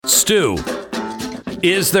Stu,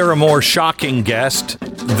 is there a more shocking guest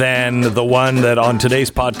than the one that on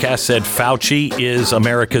today's podcast said Fauci is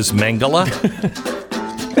America's Mengele?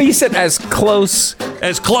 He said as close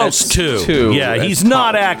to. Yeah, he's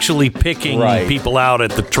not actually picking people out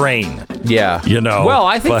at the train. Yeah. You know. Well,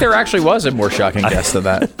 I think there actually was a more shocking guest than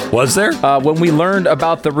that. Was there? When we learned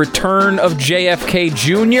about the return of JFK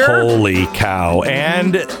Jr. Holy cow.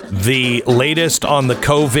 And the latest on the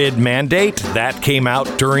COVID mandate, that came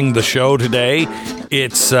out during the show today.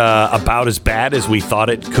 It's about as bad as we thought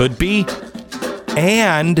it could be.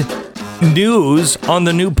 And news on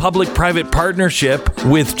the new public-private partnership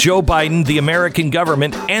with Joe Biden, the American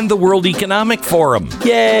government, and the World Economic Forum.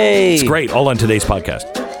 Yay! It's great. All on today's podcast.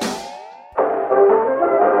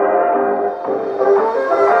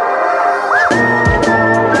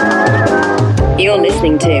 You're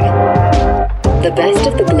listening to the best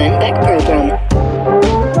of the Glenn Beck program.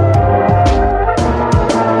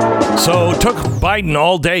 So it took Biden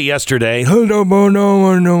all day yesterday to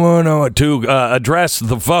address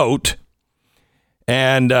the vote.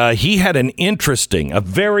 And he had a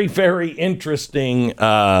very, very interesting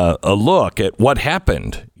a look at what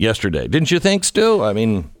happened yesterday. Didn't you think, Stu? I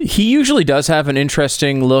mean, he usually does have an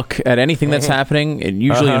interesting look at anything that's happening. It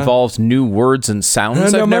usually involves new words and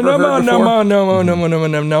sounds I've never heard before.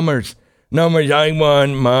 Numbers. I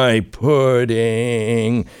want my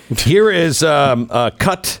pudding. Here is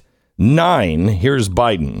cut 9. Here's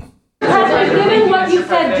Biden. President, given what you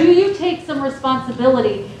said, do you take some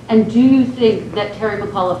responsibility, and do you think that Terry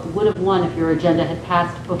McAuliffe would have won if your agenda had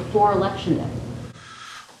passed before Election Day?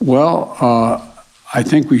 Well, I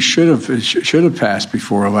think we should have passed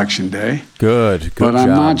before Election Day. Good but job. I'm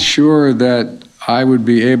not sure that I would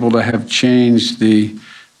be able to have changed the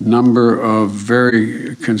number of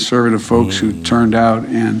very conservative folks who turned out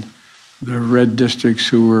in the red districts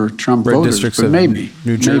who were Trump red voters. Districts but of maybe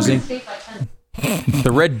New Jersey.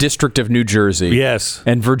 The red district of New Jersey. Yes.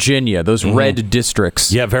 And Virginia, those red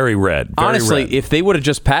districts. Yeah, very red. Very Honestly, red. if they would have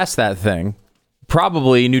just passed that thing,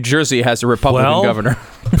 probably New Jersey has a Republican governor.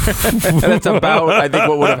 That's about, I think,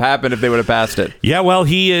 what would have happened if they would have passed it. Yeah, well,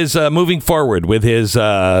 he is moving forward with his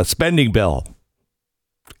spending bill.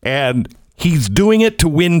 And he's doing it to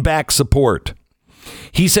win back support.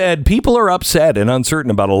 He said people are upset and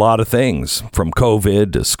uncertain about a lot of things, from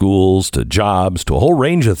COVID to schools to jobs to a whole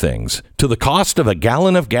range of things, to the cost of a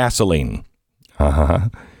gallon of gasoline.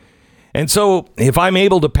 And so if I'm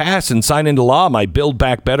able to pass and sign into law my Build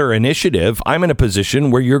Back Better initiative, I'm in a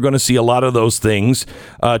position where you're going to see a lot of those things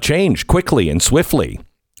change quickly and swiftly.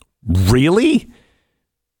 Really?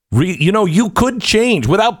 You could change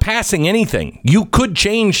without passing anything. You could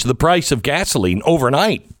change the price of gasoline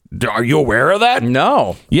overnight. Are you aware of that?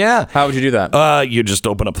 No. Yeah. How would you do that? You just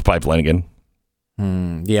open up the pipeline again.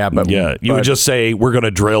 You would just say, we're going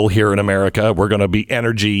to drill here in America. We're going to be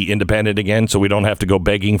energy independent again, so we don't have to go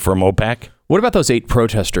begging from OPEC. What about those 8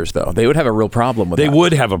 protesters, though? They would have a real problem with that. They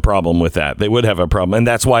would have a problem with that. They would have a problem, and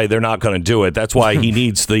that's why they're not going to do it. That's why he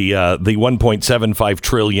needs the $1.75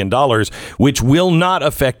 trillion, which will not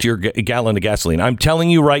affect your gallon of gasoline. I'm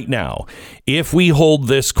telling you right now, if we hold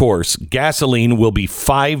this course, gasoline will be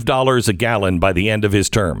 $5 a gallon by the end of his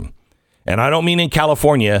term. And I don't mean in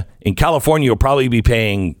California. In California, you'll probably be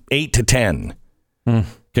paying 8 to 10.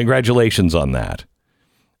 Congratulations on that.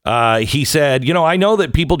 He said, I know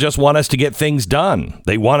that people just want us to get things done.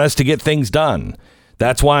 They want us to get things done.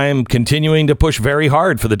 That's why I'm continuing to push very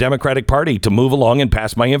hard for the Democratic Party to move along and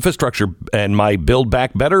pass my infrastructure and my Build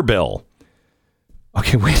Back Better bill.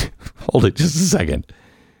 Okay, wait, hold it just a second.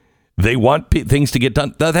 They want things to get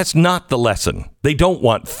done. That's not the lesson. They don't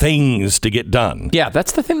want things to get done. Yeah,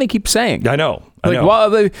 that's the thing they keep saying. I know. Well,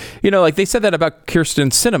 they said that about Kirsten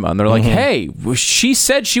Sinema, and they're like, hey, she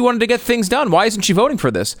said she wanted to get things done. Why isn't she voting for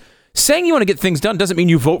this? Saying you want to get things done doesn't mean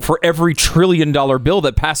you vote for every $1 trillion bill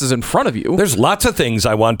that passes in front of you. There's lots of things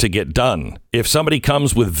I want to get done. If somebody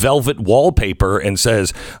comes with velvet wallpaper and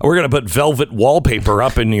says, we're going to put velvet wallpaper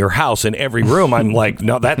up in your house in every room, I'm like,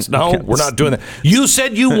 no, we're not doing that. You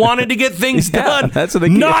said you wanted to get things done. That's what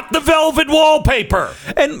not the velvet wallpaper.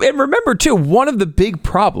 And remember, too, one of the big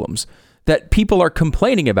problems that people are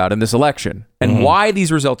complaining about in this election and why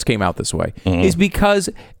these results came out this way is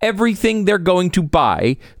because everything they're going to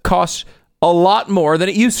buy costs a lot more than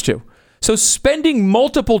it used to. So spending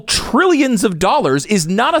multiple trillions of dollars is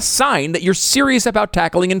not a sign that you're serious about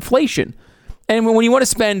tackling inflation. And when you want to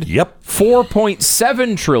spend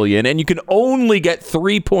 $4.7 trillion and you can only get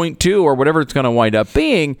 3.2 or whatever it's going to wind up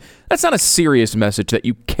being, that's not a serious message that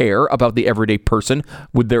you care about the everyday person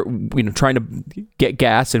with their, trying to get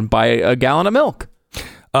gas and buy a gallon of milk.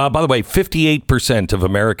 By the way, 58% of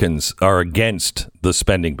Americans are against the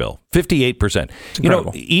spending bill. 58%. You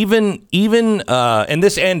know, even and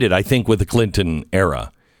this ended, I think, with the Clinton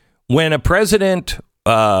era, when a president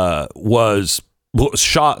saw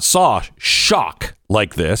shock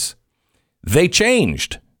like this, they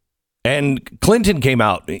changed. And Clinton came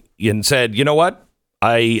out and said, you know what?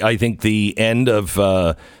 I think the end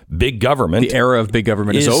of big government, the era of big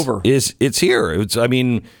government is over. It's here.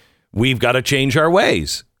 We've got to change our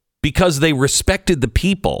ways because they respected the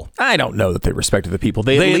people. I don't know that they respected the people.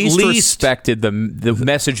 They at least respected the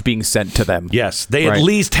message being sent to them. Yes, they at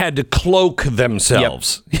least had to cloak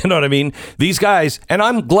themselves. Yep. You know what I mean? These guys, and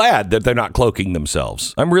I'm glad that they're not cloaking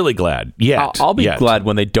themselves. I'm really glad. I'll be glad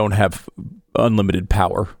when they don't have unlimited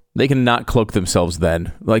power. They can not cloak themselves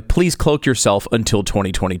then. Like, please cloak yourself until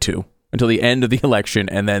 2022, until the end of the election,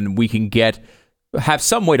 and then we can have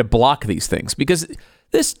some way to block these things. Because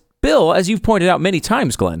this bill, as you've pointed out many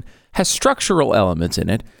times, Glenn, has structural elements in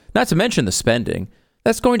it, not to mention the spending,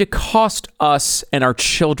 that's going to cost us and our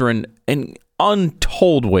children in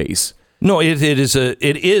untold ways. No, it is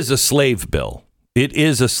a slave bill. It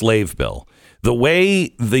is a slave bill. The way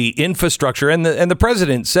the infrastructure, and the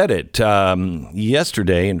president said it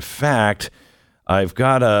yesterday. In fact, I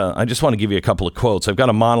just want to give you a couple of quotes. I've got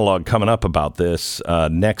a monologue coming up about this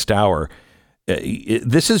next hour.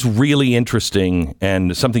 This is really interesting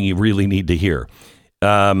and something you really need to hear.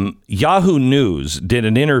 Yahoo News did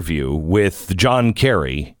an interview with John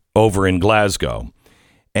Kerry over in Glasgow,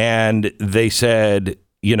 and they said,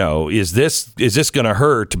 you know, is this going to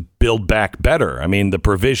hurt Build Back Better? I mean, the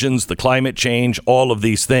provisions, the climate change, all of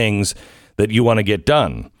these things that you want to get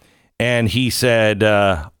done. And he said,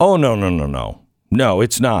 oh, no,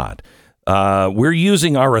 it's not. We're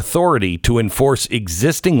using our authority to enforce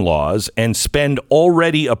existing laws and spend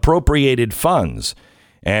already appropriated funds.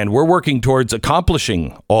 And we're working towards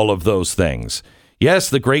accomplishing all of those things. Yes,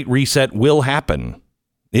 the Great Reset will happen.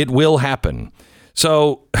 It will happen.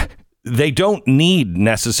 So they don't need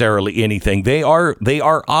necessarily anything. They are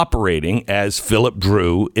operating as Philip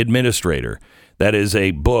Drew Administrator. That is a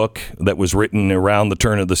book that was written around the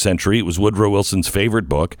turn of the century. It was Woodrow Wilson's favorite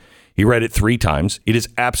book. He read it 3 times. It is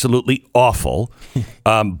absolutely awful,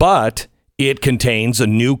 but it contains a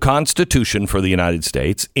new constitution for the United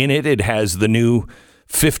States. In it, it has the new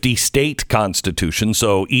 50-state constitution,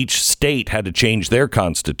 so each state had to change their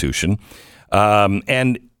constitution.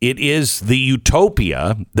 And it is the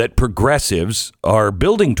utopia that progressives are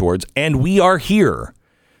building towards, and we are here.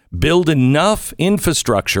 Build enough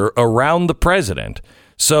infrastructure around the president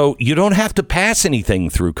so you don't have to pass anything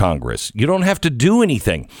through Congress. You don't have to do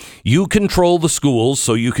anything. You control the schools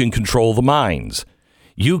so you can control the minds.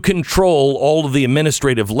 You control all of the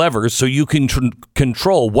administrative levers so you can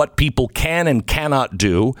control what people can and cannot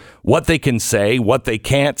do, what they can say, what they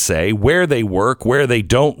can't say, where they work, where they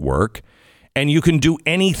don't work. And you can do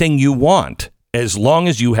anything you want as long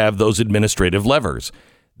as you have those administrative levers.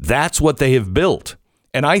 That's what they have built.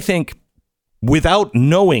 And I think without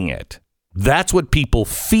knowing it, that's what people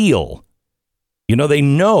feel. You know, they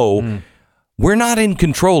know we're not in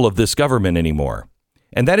control of this government anymore.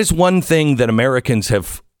 And that is one thing that Americans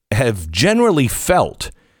have generally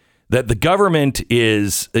felt, that the government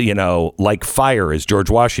is, you know, like fire, as George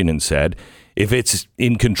Washington said. If it's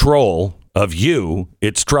in control of you,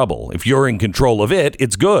 it's trouble. If you're in control of it,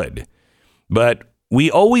 it's good. But we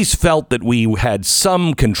always felt that we had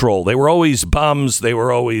some control. They were always bums. They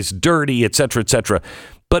were always dirty, et cetera, et cetera.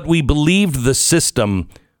 But we believed the system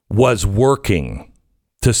was working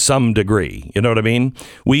to some degree. You know what I mean?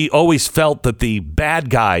 We always felt that the bad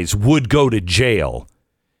guys would go to jail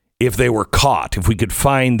if they were caught, if we could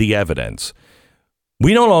find the evidence.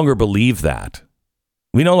 We no longer believe that.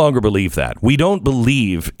 We no longer believe that. We don't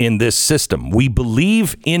believe in this system. We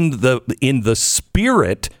believe in the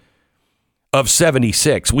spirit of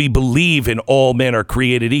 76. We believe in all men are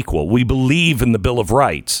created equal. We believe in the Bill of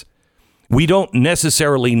Rights. We don't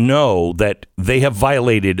necessarily know that they have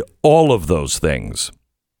violated all of those things.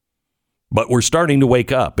 But we're starting to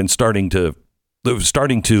wake up and starting to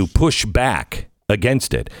push back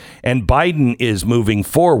against it. And Biden is moving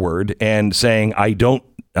forward and saying, I don't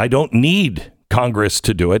need Congress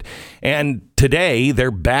to do it. And today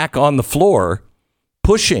they're back on the floor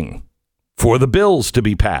pushing for the bills to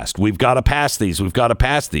be passed. We've got to pass these. We've got to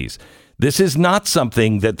pass these. This is not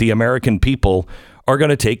something that the American people are going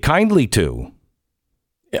to take kindly to.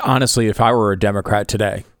 Honestly, if I were a Democrat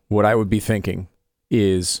today, what I would be thinking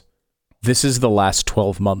is, this is the last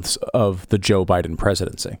 12 months of the Joe Biden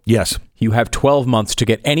presidency. Yes. You have 12 months to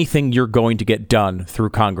get anything you're going to get done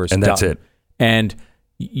through Congress. And that's it. And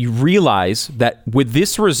you realize that with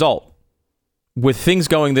this result, with things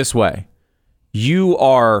going this way, you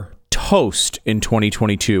are toast in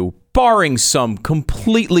 2022, barring some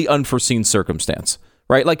completely unforeseen circumstance,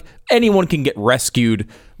 right? Like anyone can get rescued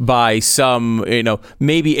by some,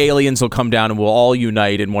 maybe aliens will come down and we'll all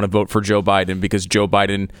unite and want to vote for Joe Biden because Joe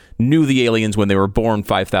Biden knew the aliens when they were born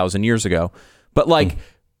 5,000 years ago. But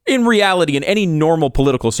in reality, in any normal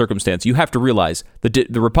political circumstance, you have to realize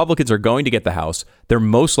the Republicans are going to get the House. They're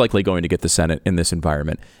most likely going to get the Senate in this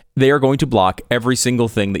environment. They are going to block every single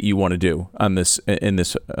thing that you want to do in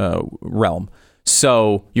this realm.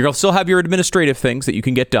 So you'll still have your administrative things that you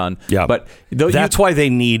can get done. Yeah, but that's why they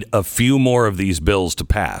need a few more of these bills to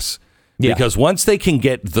pass. Yeah. Because once they can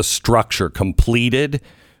get the structure completed,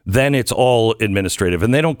 then it's all administrative,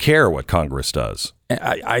 and they don't care what Congress does.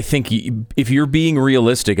 I think if you're being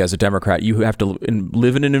realistic as a Democrat, you have to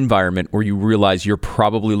live in an environment where you realize you're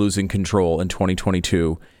probably losing control in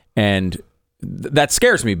 2022. And that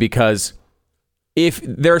scares me because if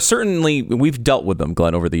there are certainly, we've dealt with them,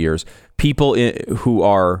 Glenn, over the years, people who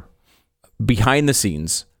are behind the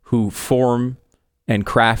scenes, who form and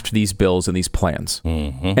craft these bills and these plans.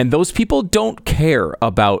 Mm-hmm. And those people don't care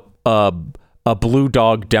about a blue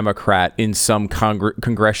dog Democrat in some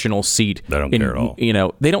congressional seat. They don't care at all.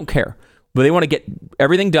 They don't care. But they want to get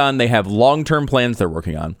everything done. They have long-term plans they're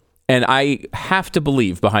working on. And I have to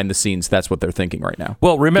believe behind the scenes that's what they're thinking right now.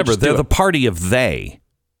 Well, remember, they're the party of they.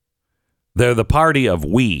 They're the party of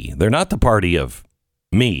we. They're not the party of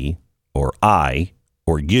me or I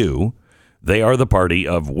or you. They are the party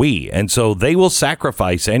of we. And so they will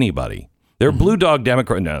sacrifice anybody. They're blue dog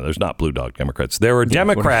Democrats. No, there's not blue dog Democrats. There are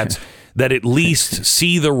Democrats that at least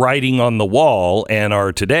see the writing on the wall and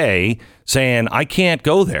are today saying, I can't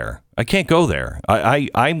go there. I can't go there.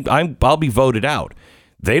 I'll be voted out.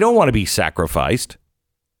 They don't want to be sacrificed.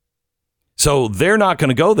 So they're not going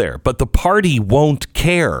to go there. But the party won't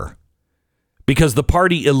care because the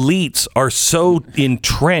party elites are so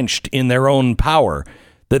entrenched in their own power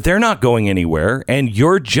that they're not going anywhere, and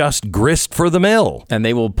you're just grist for the mill. And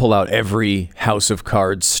they will pull out every House of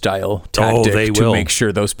Cards style tactic to make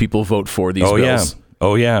sure those people vote for these bills. Yeah.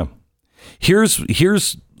 Oh, yeah. Here's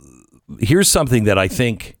something that I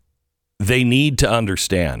think they need to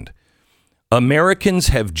understand. Americans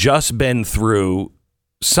have just been through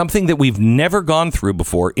something that we've never gone through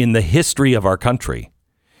before in the history of our country.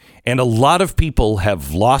 And a lot of people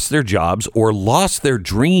have lost their jobs or lost their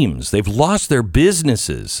dreams. They've lost their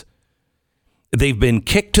businesses. They've been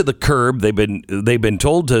kicked to the curb. They've been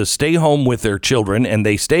told to stay home with their children, and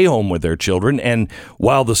they stay home with their children. And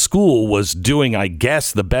while the school was doing, I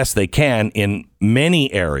guess, the best they can in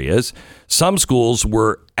many areas, some schools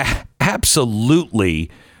were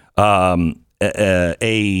absolutely a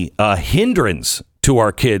hindrance to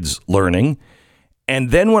our kids' learning.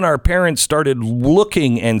 And then when our parents started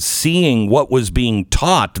looking and seeing what was being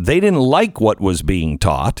taught, they didn't like what was being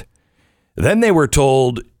taught. Then they were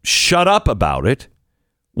told, shut up about it.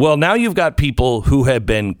 Well, now you've got people who have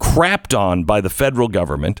been crapped on by the federal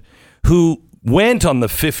government, who went on the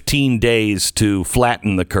 15 days to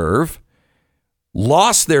flatten the curve,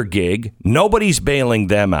 lost their gig. Nobody's bailing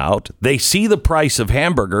them out. They see the price of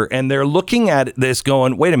hamburger and they're looking at this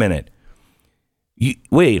going, wait a minute.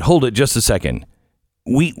 Wait, hold it just a second.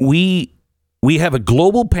 We have a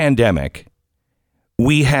global pandemic.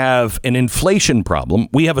 We have an inflation problem.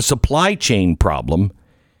 We have a supply chain problem.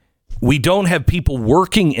 We don't have people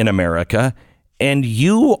working in America. And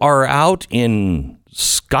you are out in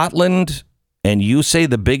Scotland and you say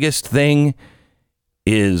the biggest thing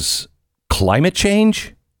is climate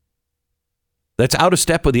change? That's out of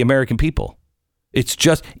step with the American people. It's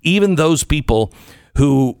just even those people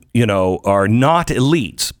who, are not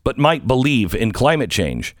elites, but might believe in climate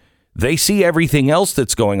change. They see everything else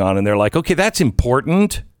that's going on and they're like, okay, that's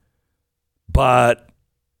important, but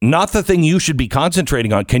not the thing you should be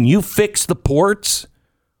concentrating on. Can you fix the ports?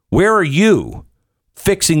 Where are you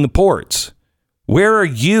fixing the ports? Where are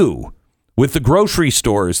you with the grocery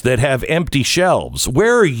stores that have empty shelves?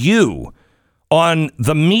 Where are you on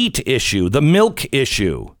the meat issue, the milk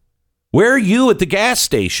issue? Where are you at the gas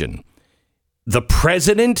station? The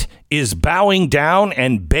president is bowing down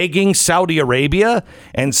and begging Saudi Arabia,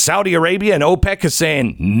 and Saudi Arabia and OPEC is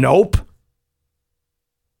saying, nope.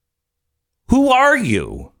 Who are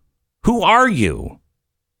you? Who are you?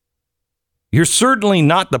 You're certainly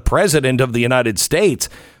not the president of the United States.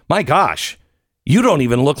 My gosh, you don't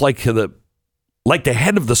even look like the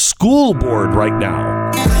head of the school board right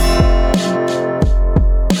now.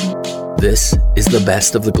 This is the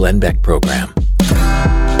best of the Glenn Beck program.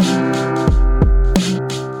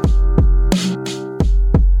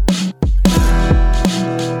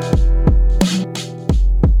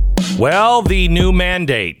 Well, the new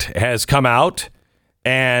mandate has come out,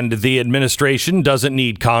 and the administration doesn't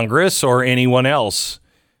need Congress or anyone else.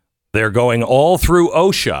 They're going all through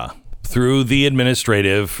OSHA, through the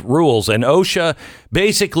administrative rules. And OSHA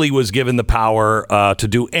basically was given the power to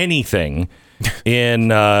do anything in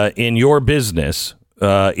your business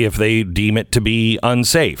if they deem it to be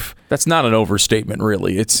unsafe. That's not an overstatement,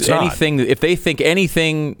 really. It's anything. If they think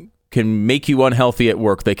anything can make you unhealthy at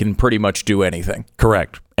work, they can pretty much do anything.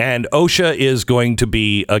 Correct. And OSHA is going to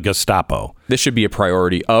be a Gestapo. This should be a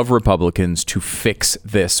priority of Republicans to fix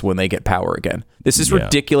this when they get power again. This is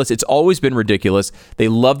ridiculous. It's always been ridiculous. They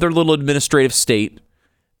love their little administrative state.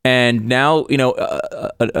 And now,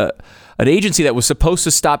 an agency that was supposed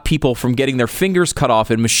to stop people from getting their fingers cut off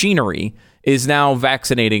in machinery is now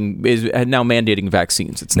mandating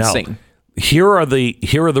vaccines. It's insane. Here are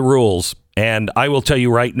the rules, and I will tell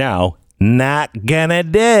you right now, not gonna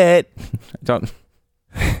do it.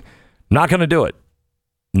 Not gonna do it.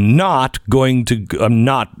 Not going to.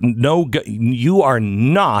 You are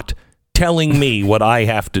not telling me what I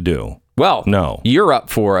have to do. Well, no. You're up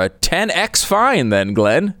for a 10x fine then,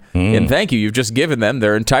 Glenn. And thank you. You've just given them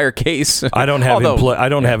their entire case. I don't have I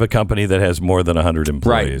don't have a company that has more than 100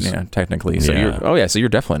 employees. Right. Yeah, technically. So you're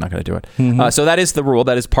definitely not going to do it. So that is the rule.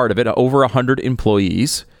 That is part of it. Over 100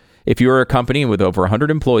 employees. If you're a company with over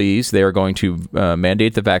 100 employees, they are going to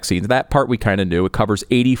mandate the vaccines. That part we kind of knew. It covers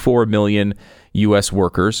 84 million U.S.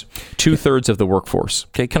 workers, 2/3 of the workforce.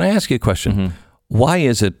 Okay, can I ask you a question? Why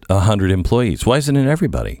is it 100 employees? Why isn't it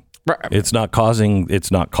everybody? Right. It's not costing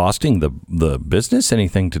the business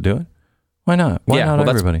anything to do it. Why not? Why not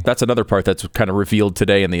everybody? That's another part that's kind of revealed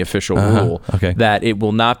today in the official rule. Okay. That it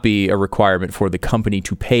will not be a requirement for the company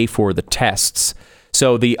to pay for the tests.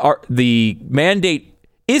 So the mandate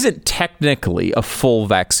isn't technically a full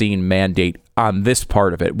vaccine mandate on this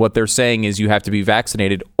part of it. What they're saying is you have to be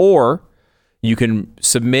vaccinated, or you can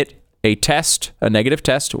submit a negative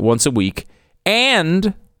test once a week,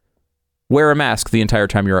 and wear a mask the entire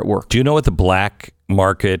time you're at work. Do you know what the black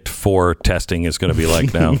market for testing is going to be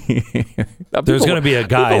like now? There's going to be a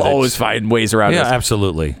guy that always find ways around this. Yeah,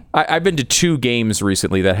 absolutely. I've been to 2 games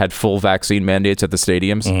recently that had full vaccine mandates at the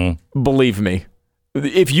stadiums. Believe me,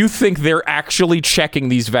 if you think they're actually checking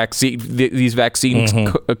these vaccine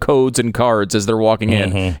codes and cards as they're walking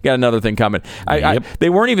in, you got another thing coming. They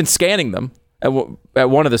weren't even scanning them at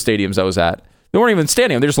one of the stadiums I was at. They weren't even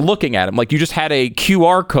standing them. They're just looking at them. Like you just had a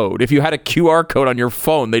QR code. If you had a QR code on your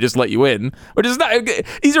phone, they just let you in. Which is not.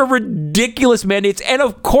 These are ridiculous mandates. And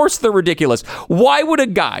of course they're ridiculous. Why would a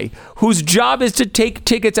guy whose job is to take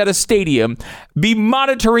tickets at a stadium be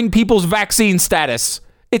monitoring people's vaccine status?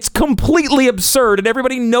 It's completely absurd, and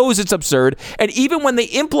everybody knows it's absurd. And even when they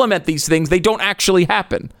implement these things, they don't actually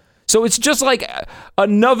happen. So it's just like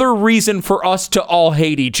another reason for us to all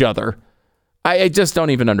hate each other. I just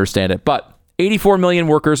don't even understand it. But 84 million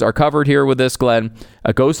workers are covered here with this, Glenn.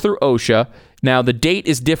 It goes through OSHA. Now, the date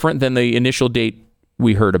is different than the initial date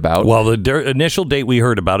we heard about. Well, the initial date we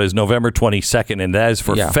heard about is November 22nd, and that is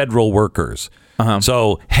for federal workers.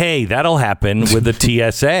 So, hey, that'll happen with the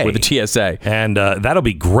TSA. With the TSA. And that'll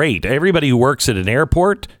be great. Everybody who works at an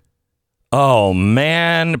airport, oh,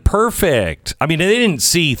 man, perfect. I mean, they didn't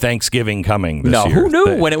see Thanksgiving coming this year. Who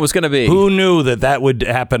knew when it was going to be? Who knew that would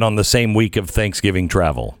happen on the same week of Thanksgiving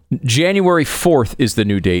travel? January 4th is the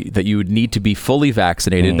new date that you would need to be fully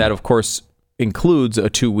vaccinated. That, of course, includes a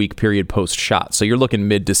 2-week period post-shot. So you're looking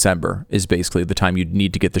mid-December is basically the time you'd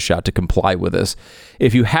need to get the shot to comply with this.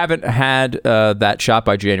 If you haven't had that shot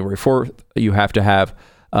by January 4th, you have to have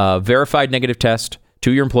a verified negative test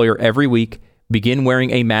to your employer every week. Begin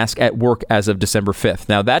wearing a mask at work as of December 5th.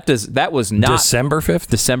 Now, that was not... December 5th?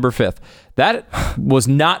 December 5th. That was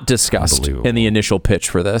not discussed in the initial pitch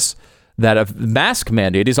for this, that a mask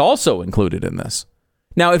mandate is also included in this.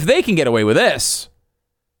 Now, if they can get away with this,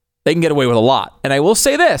 they can get away with a lot. And I will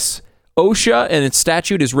say this, OSHA and its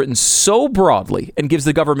statute is written so broadly and gives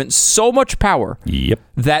the government so much power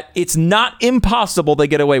that it's not impossible they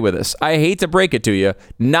get away with this. I hate to break it to you,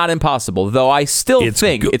 not impossible, though I still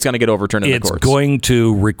think it's going to get overturned in the courts. It's going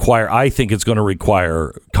to require, I think it's going to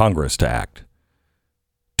require Congress to act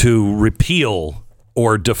to repeal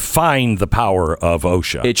or define the power of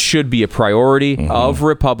OSHA. It should be a priority of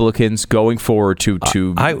Republicans going forward to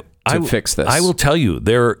fix this. I will tell you,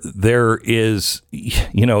 there is,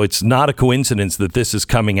 it's not a coincidence that this is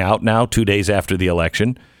coming out now 2 days after the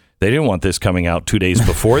election. They didn't want this coming out 2 days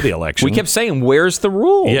before the election. We kept saying, where's the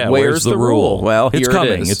rule? Yeah, where's the rule? Well, it's here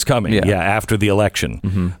coming. it is. It's coming. Yeah, after the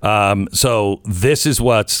election. So this is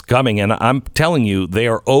what's coming. And I'm telling you, they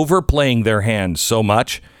are overplaying their hand so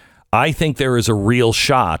much. I think there is a real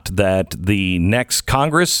shot that the next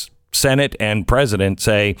Congress Senate and president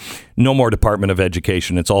say, no more Department of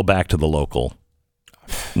Education. It's all back to the local.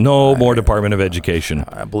 No more Department of Education.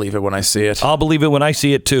 I believe it when I see it. I'll believe it when I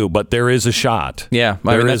see it, too. But there is a shot. Yeah.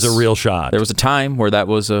 There is a real shot. There was a time where that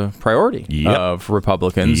was a priority of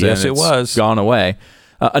Republicans. Yes, and it was. Gone away.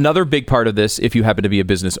 Another big part of this, if you happen to be a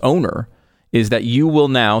business owner, is that you will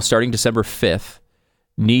now, starting December 5th,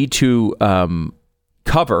 need to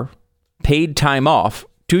cover paid time off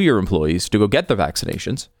to your employees to go get the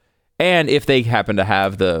vaccinations. And if they happen to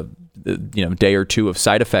have the day or two of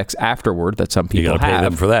side effects afterward that some people have, you got to pay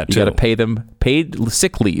them for that, too. You got to pay them paid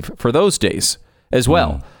sick leave for those days as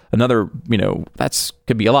well. Another, that's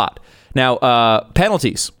could be a lot. Now,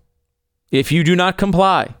 penalties. If you do not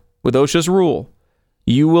comply with OSHA's rule,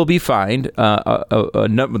 you will be fined.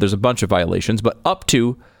 There's a bunch of violations, but up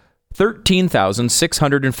to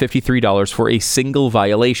 $13,653 for a single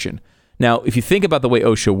violation. Now, if you think about the way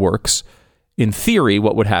OSHA works, in theory,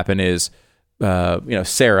 what would happen is,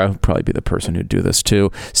 Sarah would probably be the person who'd do this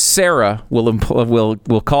too. Sarah will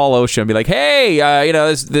call OSHA and be like, "Hey,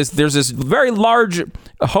 there's this very large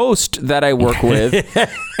host that I work with,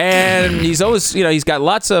 and he's always, he's got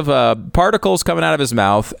lots of particles coming out of his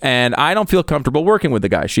mouth, and I don't feel comfortable working with the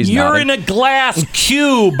guy." You're in a glass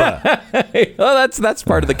cube. Well, that's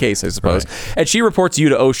part of the case, I suppose. Right. And she reports you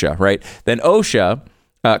to OSHA, right? Then OSHA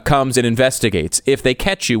comes and investigates. If they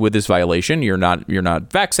catch you with this violation, you're not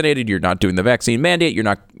vaccinated, you're not doing the vaccine mandate, you're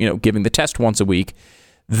not giving the test once a week,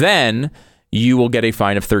 then you will get a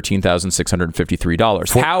fine of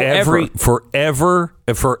 $13,653. For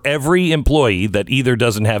every employee that either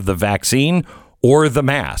doesn't have the vaccine or the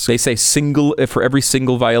mask. They say for every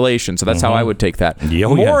single violation. So that's how I would take that.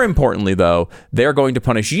 More importantly, though, they're going to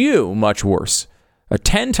punish you much worse. A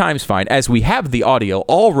 10 times fine, as we have the audio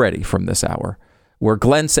already from this hour, where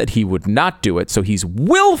Glenn said he would not do it, so he's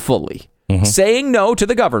willfully saying no to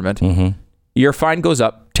the government. Your fine goes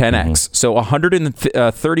up 10x. So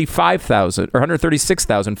 $135,000 or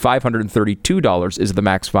 $136,532 is the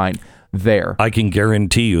max fine there. I can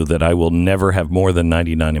guarantee you that I will never have more than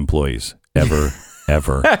 99 employees ever.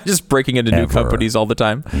 Just breaking into new companies all the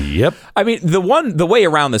time. Yep. I mean, the way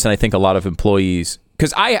around this, and I think a lot of employees,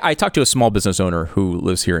 because I talked to a small business owner who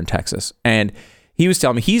lives here in Texas, and he was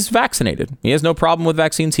telling me he's vaccinated. He has no problem with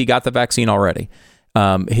vaccines. He got the vaccine already.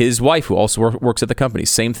 His wife, who also works at the company,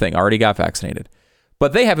 same thing, already got vaccinated.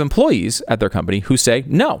 But they have employees at their company who say,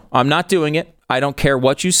 "No, I'm not doing it. I don't care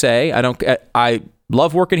what you say. I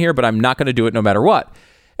love working here, but I'm not going to do it no matter what."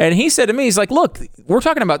 And he said to me, he's like, "Look, we're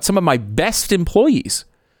talking about some of my best employees.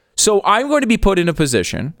 So I'm going to be put in a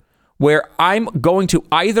position where I'm going to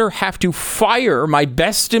either have to fire my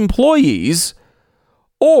best employees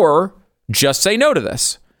or just say no to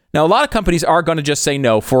this." Now, a lot of companies are going to just say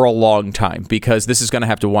no for a long time because this is going to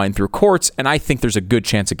have to wind through courts, and I think there's a good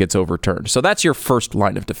chance it gets overturned. So that's your first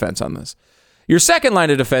line of defense on this. Your second line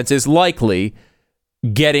of defense is likely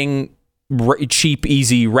getting cheap,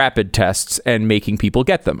 easy, rapid tests and making people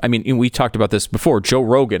get them. I mean, we talked about this before. Joe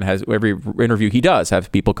Rogan has, every interview he does,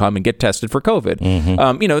 have people come and get tested for COVID.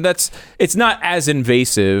 It's not as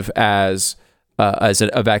invasive as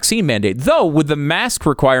a vaccine mandate, though with the mask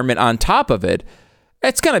requirement on top of it,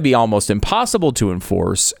 it's going to be almost impossible to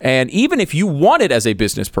enforce. And even if you wanted as a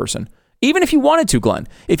business person, even if you wanted to, Glenn,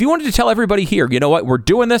 if you wanted to tell everybody here, you know what, we're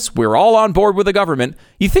doing this, we're all on board with the government,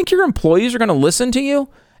 you think your employees are going to listen to you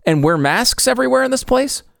and wear masks everywhere in this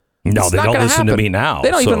place? No, they don't listen to me now.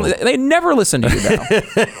 They never listen to you now.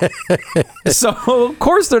 So of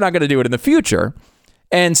course they're not going to do it in the future.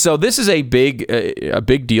 And so this is a big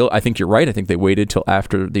deal. I think you're right. I think they waited till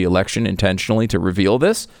after the election intentionally to reveal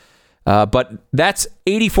this. But that's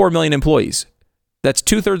 84 million employees. That's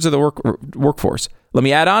 2/3 of the workforce. Let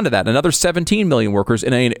me add on to that another 17 million workers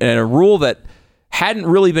in a rule that hadn't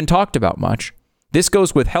really been talked about much. This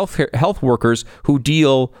goes with health workers who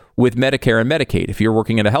deal with Medicare and Medicaid. If you're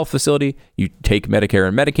working at a health facility, you take Medicare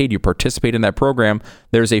and Medicaid, you participate in that program.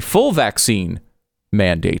 There's a full vaccine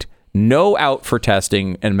mandate, no out for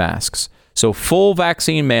testing and masks. So full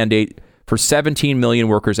vaccine mandate for 17 million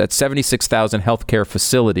workers at 76,000 healthcare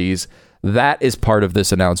facilities. That is part of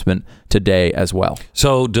this announcement today as well.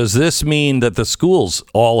 So does this mean that the schools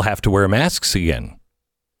all have to wear masks again?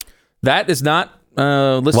 That is not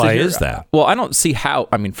listed Why here. is that? Well, I don't see how.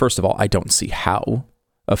 I mean, first of all, I don't see how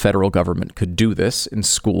a federal government could do this in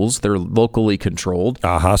schools. They're locally controlled.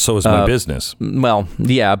 So is my business. Well,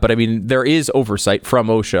 yeah, but I mean, there is oversight from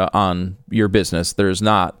OSHA on your business. There's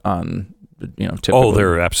not on, typically. Oh,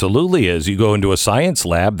 there absolutely is. You go into a science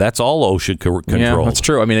lab, that's all OSHA controlled. Yeah, that's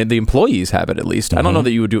true. I mean, the employees have it at least. I don't know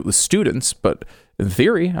that you would do it with students, but in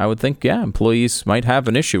theory, I would think, employees might have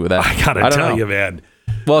an issue with that. I gotta tell you, man.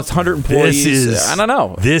 Well, it's 100 employees. I don't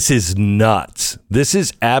know. This is nuts. This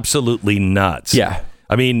is absolutely nuts. Yeah.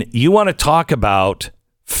 I mean, you want to talk about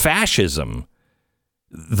fascism.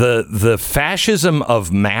 The fascism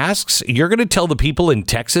of masks. You're going to tell the people in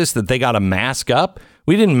Texas that they got to mask up?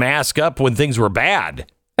 We didn't mask up when things were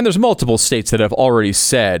bad. And there's multiple states that have already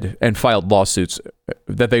said and filed lawsuits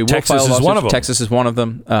that they will Texas file lawsuits. is one of them. Texas is one of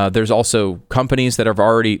them. There's also companies that have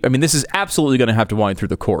already... I mean, this is absolutely going to have to wind through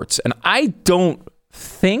the courts. And I don't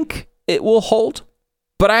think it will hold,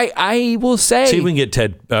 but I will say... See if we can get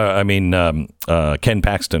Ken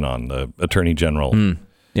Paxton on, the Attorney General.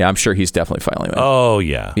 Yeah, I'm sure he's definitely filing that. Oh,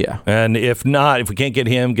 yeah. Yeah. And if not, if we can't get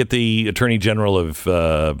him, get the Attorney General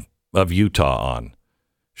of Utah on,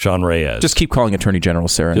 Sean Reyes. Just keep calling Attorney General,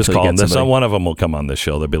 Sarah. Just until call you him. get somebody. One of them will come on this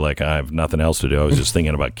show. They'll be like, I have nothing else to do. I was just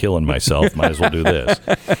thinking about killing myself. Might as well do this.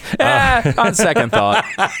 On second thought.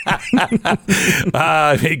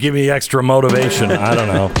 Give me extra motivation. I don't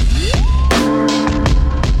know.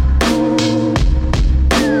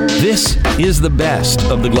 This is the best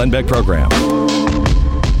of the Glenn Beck program.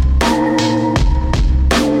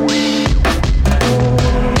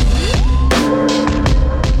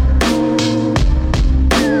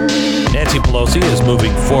 Nancy Pelosi is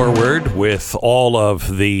moving forward with all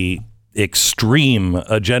of the extreme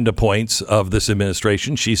agenda points of this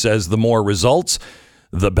administration. She says the more results,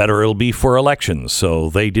 the better it'll be for elections. So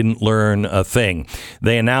they didn't learn a thing.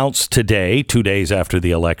 They announced today, 2 days after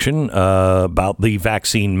the election, about the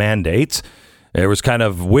vaccine mandates. There was kind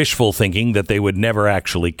of wishful thinking that they would never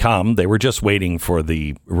actually come. They were just waiting for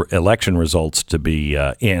the election results to be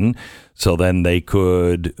in, so then they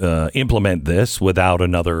could implement this without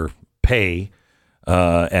another pay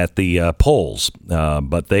at the polls.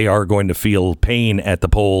 But they are going to feel pain at the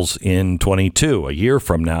polls in 22, a year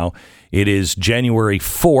from now. It is January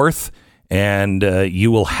 4th, and you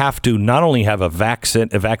will have to not only have a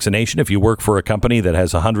vaccination if you work for a company that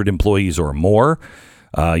has 100 employees or more.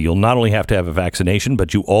 You'll not only have to have a vaccination,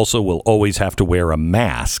 but you also will always have to wear a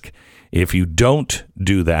mask. If you don't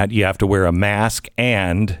do that, you have to wear a mask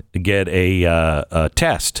and get a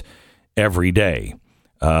test every day.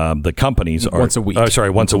 The companies are once a week.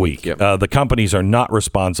 Once a week. Yep. The companies are not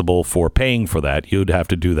responsible for paying for that. You'd have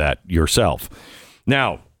to do that yourself.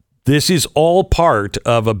 Now, this is all part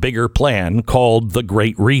of a bigger plan called the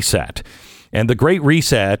Great Reset. And the Great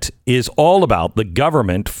Reset is all about the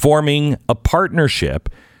government forming a partnership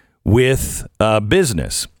with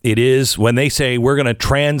business. It is when they say we're going to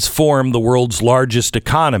transform the world's largest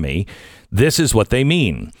economy, this is what they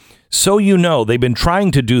mean. So you know, they've been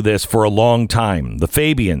trying to do this for a long time. The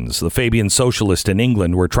Fabian socialists in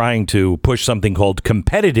England were trying to push something called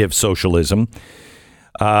competitive socialism.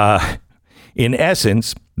 In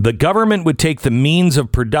essence, the government would take the means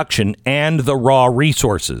of production and the raw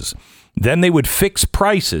resources. Then they would fix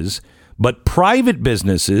prices, but private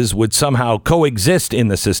businesses would somehow coexist in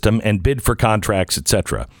the system and bid for contracts,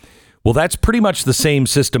 etc. Well, that's pretty much the same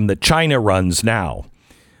system that China runs now.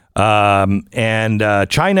 China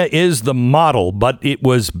is the model, but it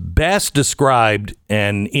was best described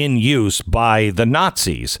and in use by the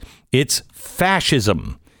Nazis. It's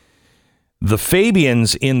fascism. The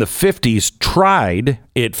Fabians in the 50s tried,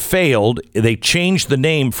 it failed. They changed the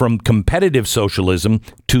name from competitive socialism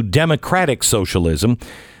to democratic socialism.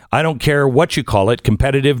 I don't care what you call it,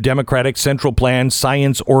 competitive, democratic, central plan,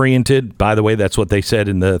 science-oriented. By the way, that's what they said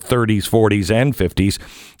in the 30s, 40s, and 50s.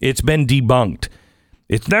 It's been debunked.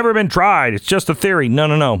 It's never been tried. It's just a theory.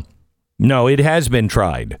 No. No, it has been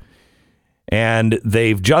tried. And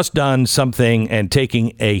they've just done something and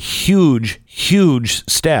taking a huge, huge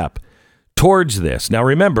step towards this. Now,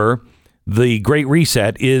 remember, the Great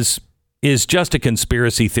Reset is just a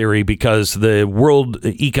conspiracy theory because the World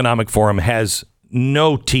Economic Forum has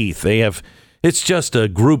no teeth. It's just a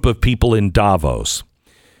group of people in Davos.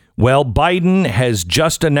 Well, Biden has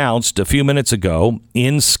just announced a few minutes ago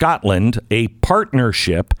in Scotland a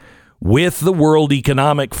partnership with the World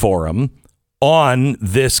Economic Forum on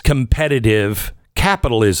this competitive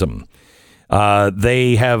capitalism.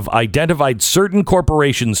 They have identified certain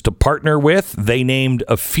corporations to partner with. They named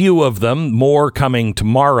a few of them, more coming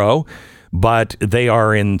tomorrow, but they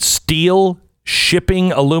are in steel,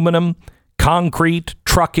 shipping, aluminum, concrete,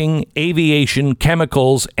 trucking, aviation,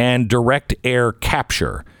 chemicals, and direct air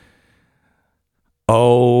capture.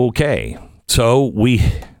 Okay, so we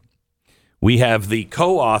have the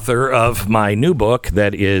co-author of my new book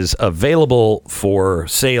that is available for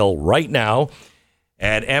sale right now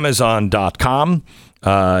at Amazon.com.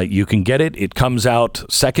 You can get it. It comes out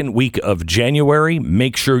second week of January.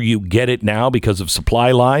 Make sure you get it now because of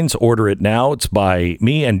supply lines. Order it now. It's by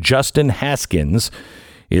me and Justin Haskins.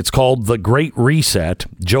 It's called The Great Reset,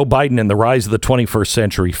 Joe Biden and the Rise of the 21st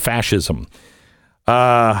Century Fascism.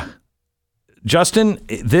 Justin,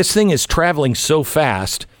 this thing is traveling so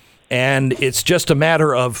fast, and it's just a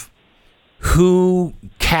matter of who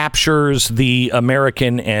captures the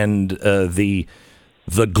American and the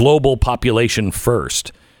global population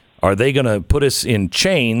first. Are they going to put us in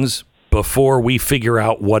chains before we figure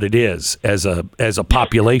out what it is as a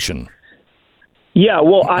population? Yeah,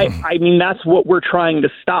 well, I mean, that's what we're trying to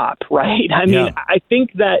stop, right? I mean, I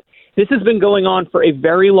think that this has been going on for a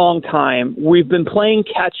very long time. We've been playing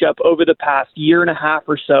catch up over the past year and a half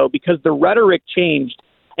or so because the rhetoric changed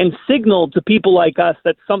and signaled to people like us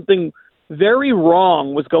that something very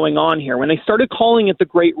wrong was going on here. When they started calling it the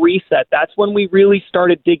Great Reset, that's when we really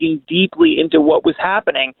started digging deeply into what was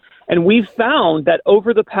happening. And we've found that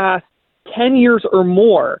over the past 10 years or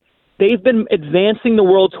more, they've been advancing the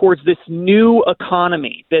world towards this new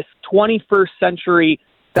economy, this 21st century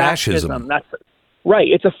fascism. That's right.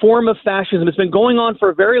 It's a form of fascism. It's been going on for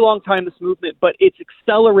a very long time, this movement, but it's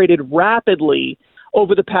accelerated rapidly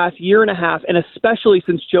over the past year and a half, and especially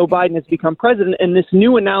since Joe Biden has become president. And this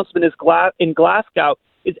new announcement in Glasgow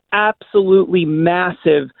is absolutely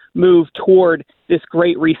massive move toward this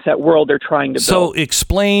Great Reset world they're trying to build. So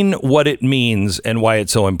explain what it means and why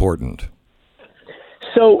it's so important.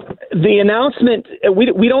 So the announcement,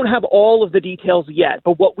 we don't have all of the details yet,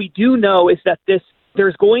 but what we do know is that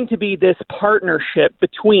there's going to be this partnership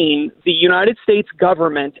between the United States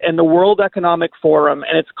government and the World Economic Forum,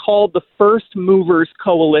 and it's called the First Movers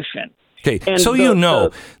Coalition. Okay, and so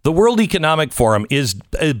the World Economic Forum is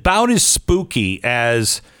about as spooky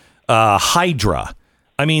as Hydra.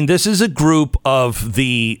 I mean, this is a group of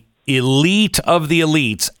the elite of the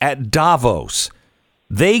elites at Davos.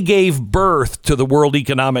 They gave birth to the World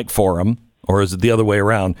Economic Forum, or is it the other way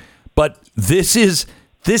around? But this is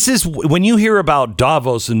when you hear about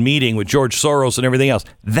Davos and meeting with George Soros and everything else,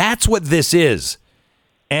 that's what this is.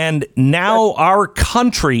 And now our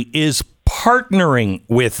country is partnering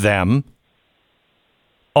with them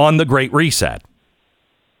on the Great Reset.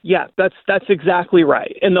 Yeah, that's exactly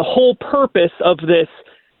right. And the whole purpose of this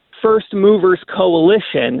First Movers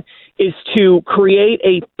Coalition is to create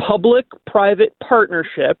a public-private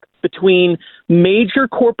partnership between major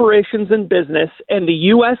corporations and business and the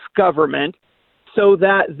U.S. government so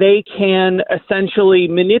that they can essentially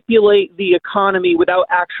manipulate the economy without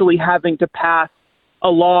actually having to pass a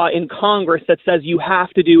law in Congress that says you have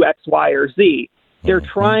to do X, Y, or Z. They're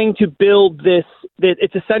trying to build this,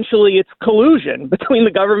 it's collusion between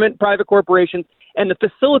the government, private corporations, and the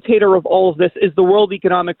facilitator of all of this is the World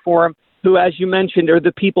Economic Forum, who, as you mentioned, are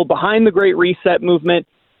the people behind the Great Reset movement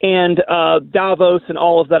and Davos and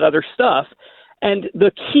all of that other stuff. And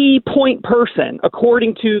the key point person,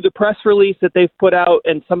 according to the press release that they've put out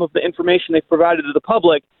and some of the information they've provided to the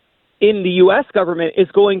public in the U.S. government,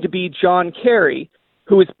 is going to be John Kerry,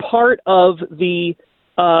 who is part of the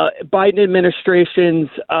Biden administration's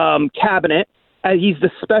cabinet. He's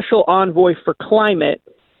the special envoy for climate.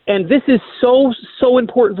 And this is so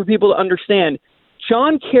important for people to understand.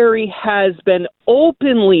 John Kerry has been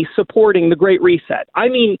openly supporting the Great Reset. I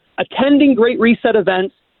mean, attending Great Reset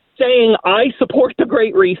events, saying, I support the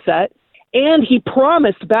Great Reset. And he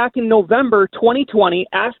promised back in November 2020,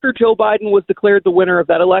 after Joe Biden was declared the winner of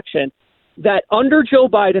that election, that under Joe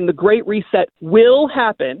Biden, the Great Reset will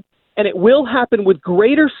happen, and it will happen with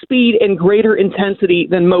greater speed and greater intensity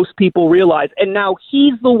than most people realize. And now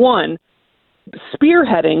he's the one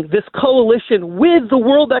spearheading this coalition with the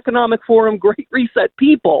World Economic Forum Great Reset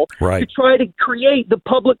people to try to create the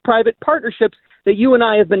public-private partnerships that you and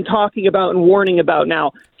I have been talking about and warning about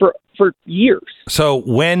now for years. So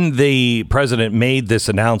when the president made this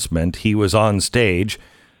announcement, he was on stage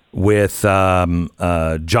with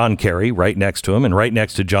John Kerry right next to him, and right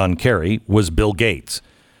next to John Kerry was Bill Gates.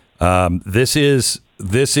 This is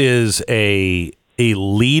a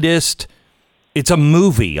elitist. It's a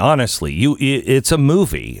movie, honestly. It's a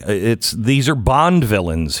movie. These are Bond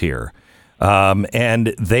villains here,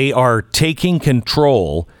 and they are taking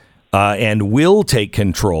control and will take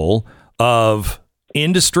control of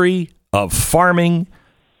industry, of farming,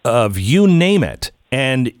 of you name it.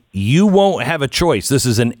 And you won't have a choice. This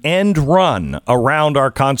is an end run around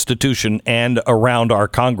our Constitution and around our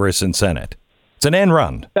Congress and Senate. It's an end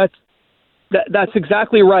run. That's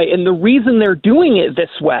exactly right. And the reason they're doing it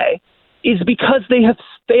this way is because they have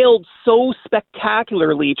failed so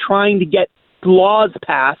spectacularly trying to get laws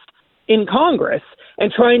passed in Congress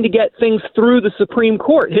and trying to get things through the Supreme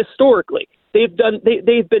Court historically. They've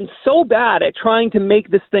been so bad at trying to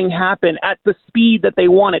make this thing happen at the speed that they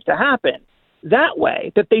want it to happen that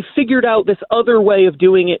way, that they figured out this other way of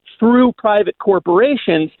doing it through private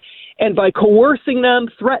corporations. And by coercing them,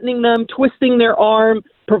 threatening them, twisting their arm,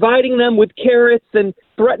 providing them with carrots and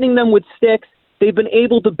threatening them with sticks, they've been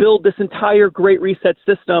able to build this entire Great Reset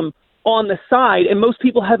system on the side. And most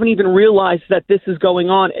people haven't even realized that this is going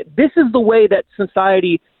on. This is the way that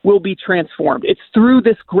society will be transformed. It's through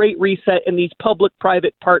this Great Reset and these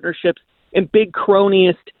public-private partnerships and big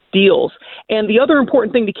cronyist deals. And the other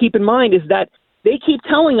important thing to keep in mind is that they keep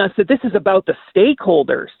telling us that this is about the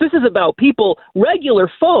stakeholders. This is about people,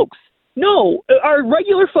 regular folks. No, are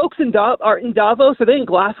regular folks are in Davos? Are they in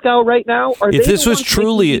Glasgow right now? If this was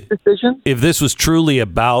truly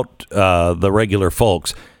about the regular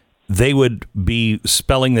folks, they would be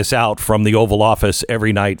spelling this out from the Oval Office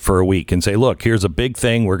every night for a week and say, look, here's a big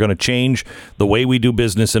thing. We're going to change the way we do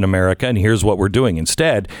business in America, and here's what we're doing.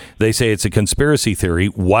 Instead, they say it's a conspiracy theory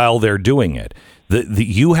while they're doing it.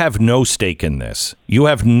 You have no stake in this. You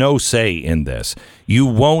have no say in this. You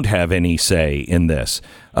won't have any say in this.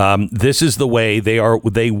 This is the way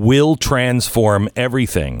they will transform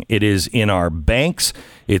everything. It is in our banks.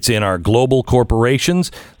 It's in our global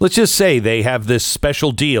corporations. Let's just say they have this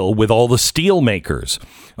special deal with all the steel makers.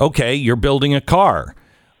 Okay, you're building a car.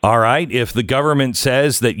 All right, if the government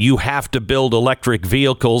says that you have to build electric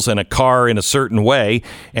vehicles and a car in a certain way,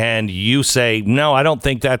 and you say, no, I don't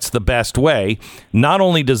think that's the best way, not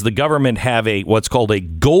only does the government have what's called a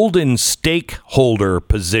golden stakeholder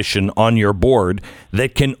position on your board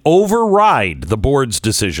that can override the board's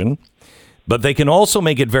decision, but they can also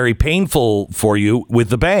make it very painful for you with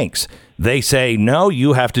the banks. They say, no,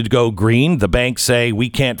 you have to go green. The banks say, we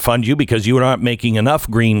can't fund you because you are not making enough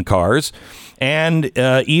green cars. And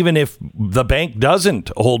even if the bank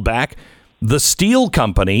doesn't hold back, the steel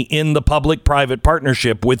company in the public-private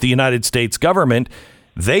partnership with the United States government,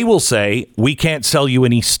 they will say, we can't sell you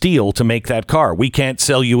any steel to make that car. We can't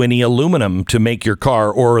sell you any aluminum to make your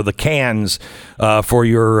car or the cans for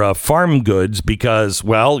your farm goods because,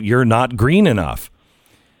 well, you're not green enough.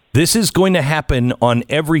 This is going to happen on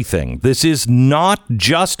everything. This is not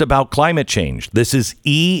just about climate change. This is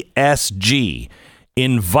ESG,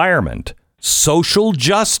 environment, social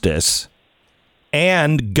justice,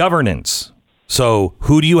 and governance. So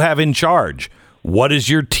who do you have in charge? What does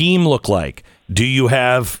your team look like? Do you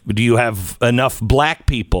have enough black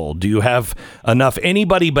people? Do you have enough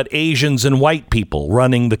anybody but Asians and white people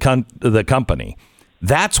running the company?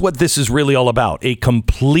 That's what this is really all about. A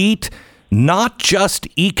complete, not just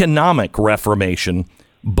economic reformation,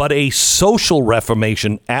 but a social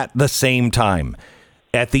reformation at the same time.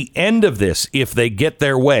 At the end of this, if they get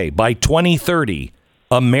their way, by 2030,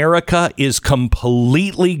 America is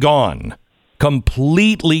completely gone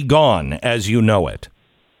as you know it.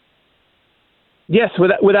 Yes,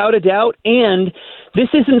 without a doubt. And this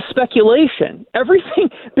isn't speculation.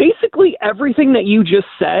 Basically everything that you just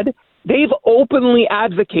said, they've openly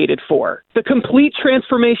advocated for. The complete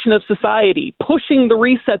transformation of society, pushing the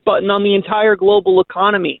reset button on the entire global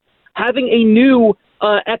economy, having a new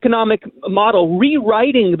economic model,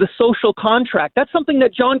 rewriting the social contract. That's something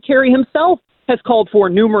that John Kerry himself has called for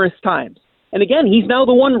numerous times. And again, he's now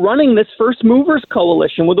the one running this First Movers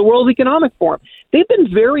Coalition with the World Economic Forum. They've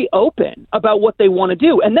been very open about what they want to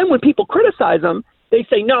do. And then when people criticize them, they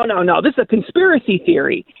say, no, this is a conspiracy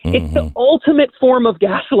theory. Mm-hmm. It's the ultimate form of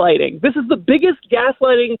gaslighting. This is the biggest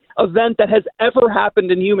gaslighting event that has ever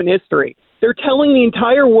happened in human history. They're telling the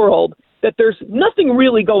entire world that there's nothing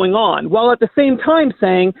really going on, while at the same time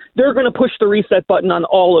saying they're going to push the reset button on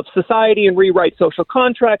all of society and rewrite social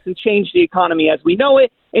contracts and change the economy as we know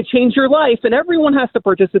it and change your life. And everyone has to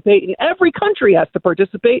participate, and every country has to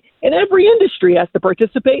participate, and every industry has to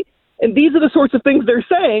participate. And these are the sorts of things they're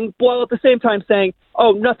saying, while at the same time saying,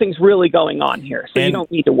 oh, nothing's really going on here, so you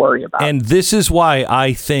don't need to worry about it. And this is why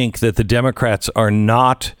I think that the Democrats are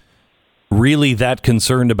not really that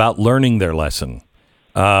concerned about learning their lesson.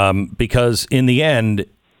 Because in the end,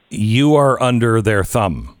 you are under their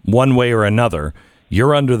thumb one way or another.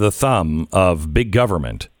 You're under the thumb of big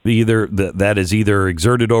government, either that is either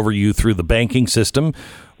exerted over you through the banking system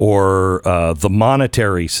or the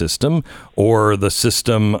monetary system or the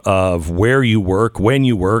system of where you work, when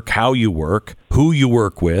you work, how you work, who you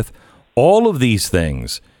work with. All of these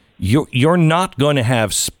things, you're not going to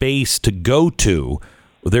have space to go to.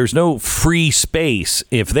 There's no free space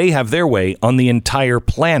if they have their way on the entire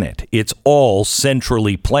planet. It's all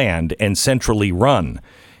centrally planned and centrally run.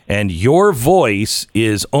 And your voice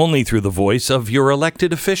is only through the voice of your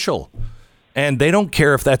elected official. And they don't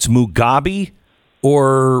care if that's Mugabe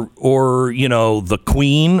or the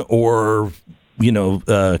Queen or,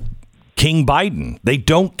 King Biden. They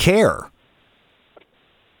don't care.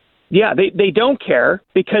 Yeah, they don't care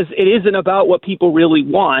because it isn't about what people really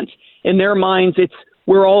want. In their minds,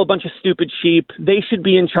 we're all a bunch of stupid sheep. They should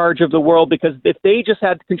be in charge of the world because if they just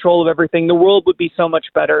had control of everything, the world would be so much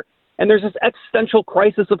better. And there's this existential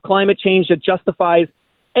crisis of climate change that justifies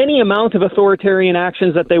any amount of authoritarian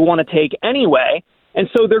actions that they want to take anyway. And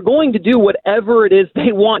so they're going to do whatever it is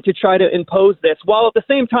they want to try to impose this, while at the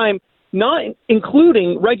same time not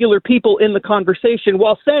including regular people in the conversation,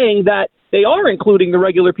 while saying that they are including the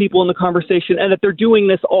regular people in the conversation and that they're doing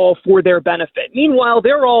this all for their benefit. Meanwhile,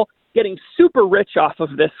 they're all getting super rich off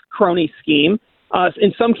of this crony scheme.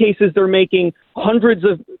 In some cases, they're making hundreds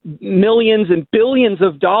of millions and billions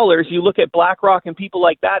of dollars. You look at BlackRock and people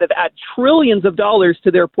like that have added trillions of dollars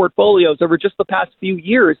to their portfolios over just the past few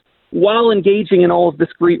years while engaging in all of this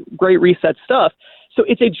great reset stuff. So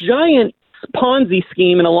it's a giant Ponzi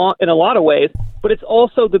scheme in a lot of ways, but it's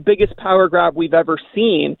also the biggest power grab we've ever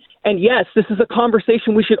seen. And yes, this is a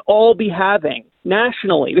conversation we should all be having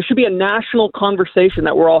nationally. There should be a national conversation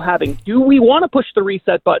that we're all having. Do we want to push the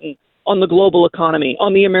reset button on the global economy,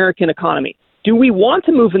 on the American economy? Do we want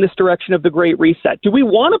to move in this direction of the Great Reset? Do we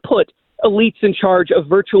want to put elites in charge of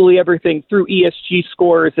virtually everything through ESG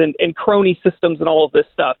scores and crony systems and all of this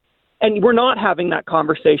stuff? And we're not having that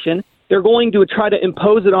conversation. They're going to try to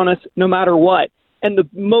impose it on us no matter what. And the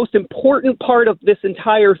most important part of this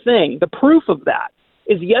entire thing, the proof of that,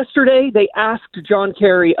 is yesterday they asked John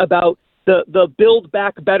Kerry about the Build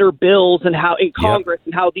Back Better bills and how in Congress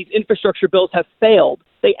and how these infrastructure bills have failed.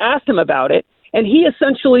 They asked him about it, and he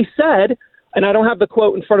essentially said, and I don't have the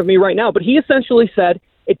quote in front of me right now, but he essentially said,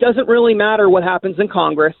 it doesn't really matter what happens in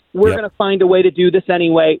Congress. We're going to find a way to do this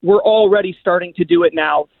anyway. We're already starting to do it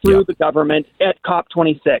now through the government at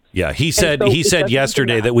COP26. Yeah, he said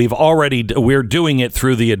yesterday that we're doing it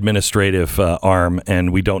through the administrative arm,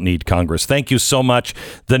 and we don't need Congress. Thank you so much.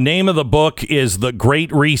 The name of the book is The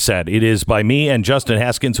Great Reset. It is by me and Justin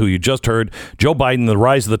Haskins, who you just heard. Joe Biden, The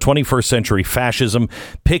Rise of the 21st Century Fascism.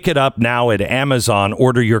 Pick it up now at Amazon.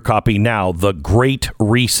 Order your copy now. The Great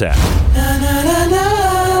Reset.